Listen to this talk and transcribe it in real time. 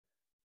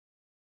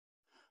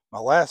my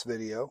last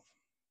video,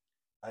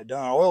 I'd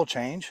done an oil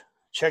change,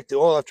 checked the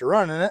oil after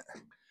running it,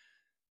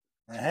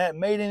 and it hadn't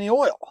made any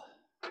oil.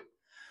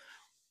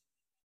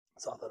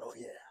 So I thought, oh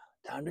yeah,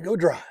 time to go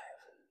drive.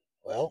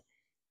 Well,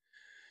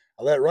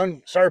 I let it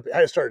run, I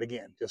had to start it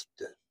again just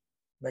to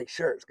make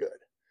sure it's good.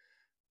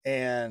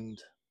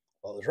 And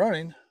while it was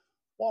running,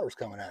 water's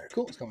coming out here,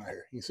 coolant's coming out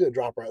here. You can see a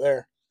drop right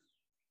there.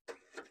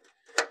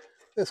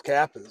 This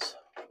cap is,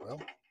 well,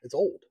 it's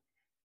old.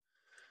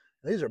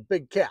 These are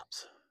big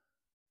caps.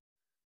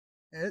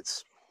 And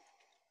it's,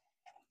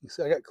 you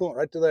see I got coolant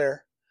right to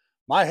there.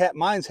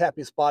 Mine's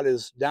happy spot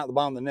is down at the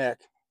bottom of the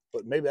neck,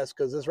 but maybe that's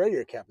because this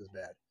radiator cap is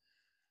bad.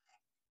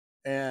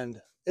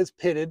 And it's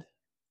pitted.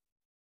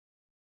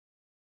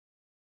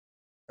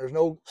 There's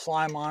no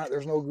slime on it.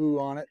 There's no goo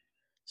on it.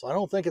 So I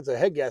don't think it's a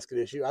head gasket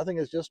issue. I think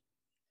it's just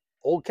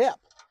old cap.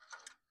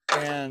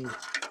 And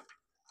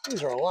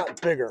these are a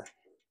lot bigger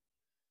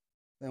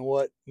than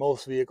what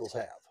most vehicles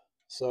have.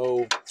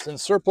 So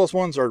since surplus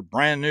ones are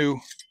brand new,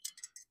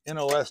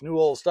 NOS, new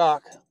old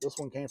stock, this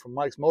one came from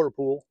Mike's Motor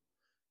Pool.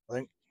 I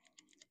think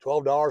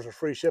 $12 for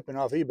free shipping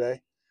off eBay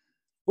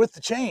with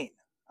the chain.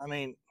 I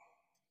mean,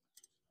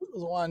 who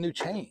doesn't want a new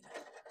chain?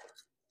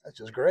 That's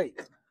just great.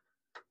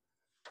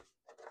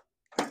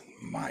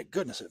 My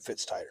goodness, it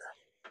fits tighter.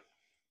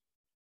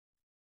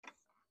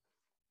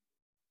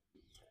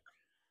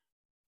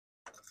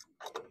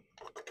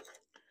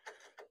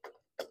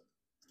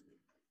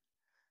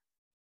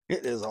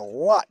 It is a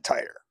lot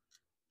tighter.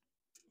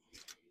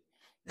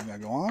 You gotta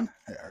go on?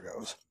 There it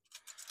goes.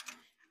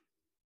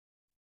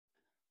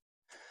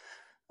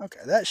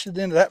 Okay, that should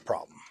end that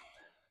problem.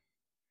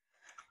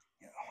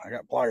 I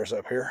got pliers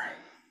up here.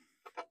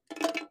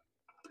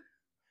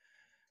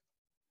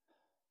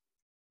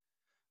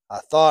 I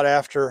thought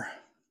after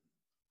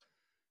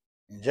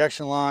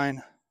injection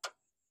line,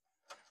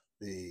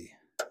 the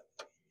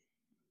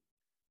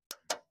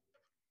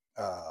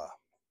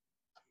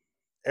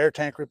air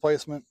tank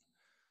replacement,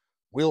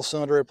 wheel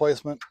cylinder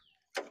replacement,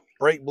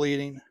 brake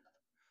bleeding,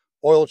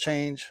 oil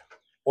change,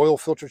 oil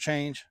filter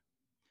change,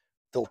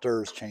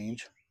 filters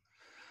change,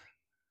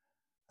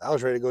 I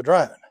was ready to go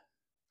driving.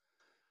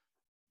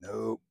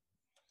 Nope.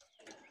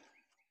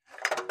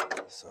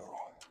 So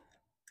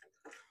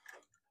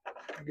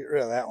I'll get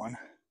rid of that one.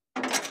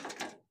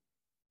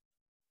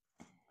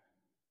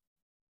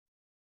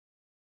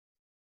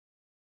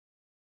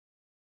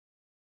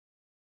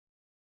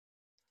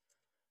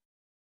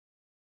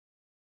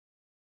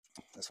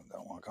 This one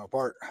don't want to come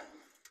apart.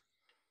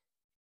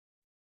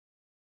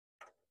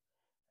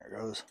 There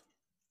it goes.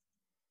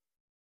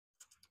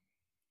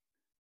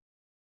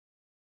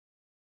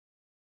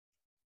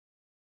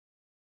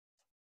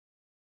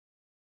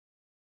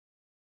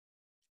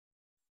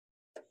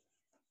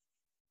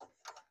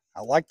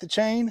 I like the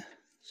chain.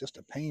 It's just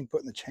a pain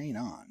putting the chain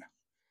on.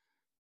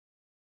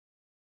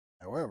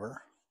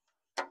 However,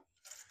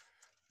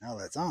 now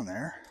that's on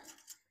there,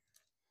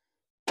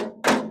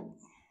 I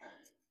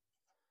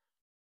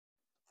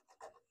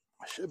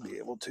should be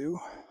able to.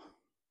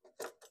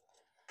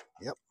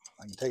 Yep,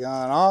 I can take it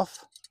on and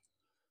off.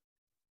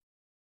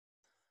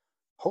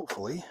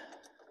 Hopefully,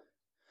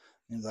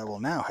 means I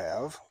will now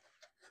have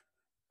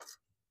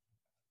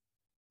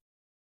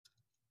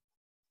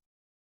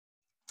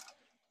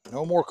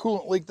no more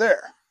coolant leak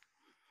there.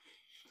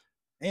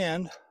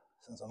 And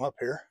since I'm up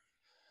here,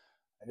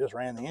 I just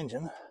ran the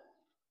engine.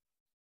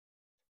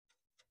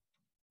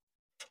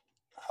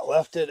 I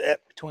left it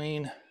at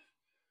between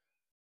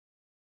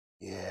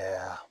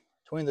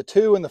the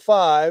 2 and the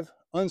 5.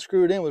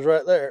 Unscrewed in was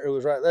right there. It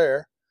was right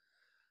there.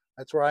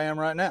 That's where I am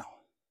right now.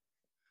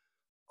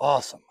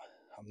 Awesome.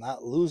 I'm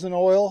not losing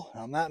oil.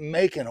 I'm not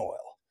making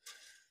oil.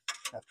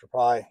 After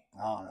probably,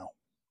 I don't know,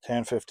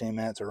 10, 15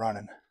 minutes of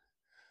running.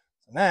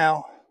 So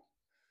now,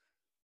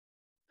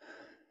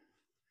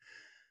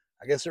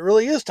 I guess it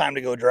really is time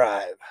to go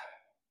drive.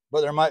 But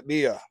there might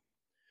be a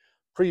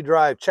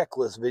pre-drive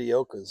checklist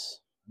video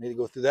because I need to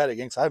go through that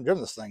again because I haven't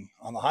driven this thing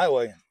on the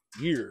highway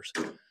in years.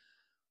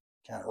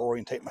 Kind of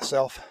orientate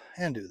myself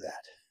and do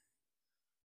that.